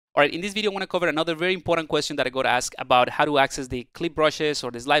All right, in this video, I want to cover another very important question that I got asked about how to access the clip brushes or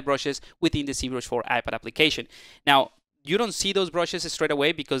the slide brushes within the ZBrush for iPad application. Now, you don't see those brushes straight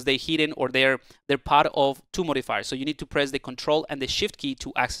away because they're hidden or they're part of two modifiers. So you need to press the Control and the Shift key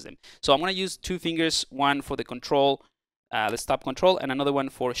to access them. So I'm going to use two fingers, one for the Control, the stop control, and another one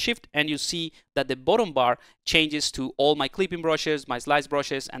for Shift, and you see that the bottom bar changes to all my clipping brushes, my slice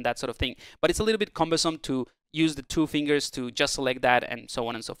brushes, and that sort of thing. But it's a little bit cumbersome to use the two fingers to just select that and so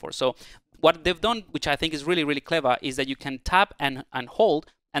on and so forth. So what they've done, which I think is really, really clever, is that you can tap and hold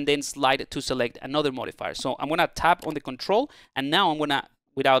and then slide to select another modifier. So I'm gonna tap on the Control, and now I'm gonna,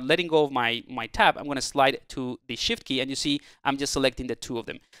 without letting go of my tab, I'm gonna slide to the Shift key, and you see I'm just selecting the two of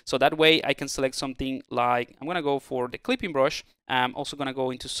them. So that way I can select something like, I'm gonna go for the clipping brush. I'm also gonna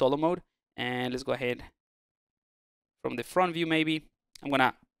go into solo mode, and let's go ahead from the front view maybe. I'm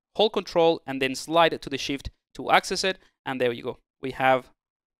gonna hold Control and then slide it to the Shift to access it, and there you go. We have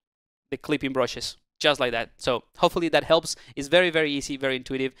the clipping brushes just like that. So hopefully that helps. It's very, very easy, very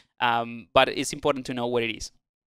intuitive, but it's important to know what it is.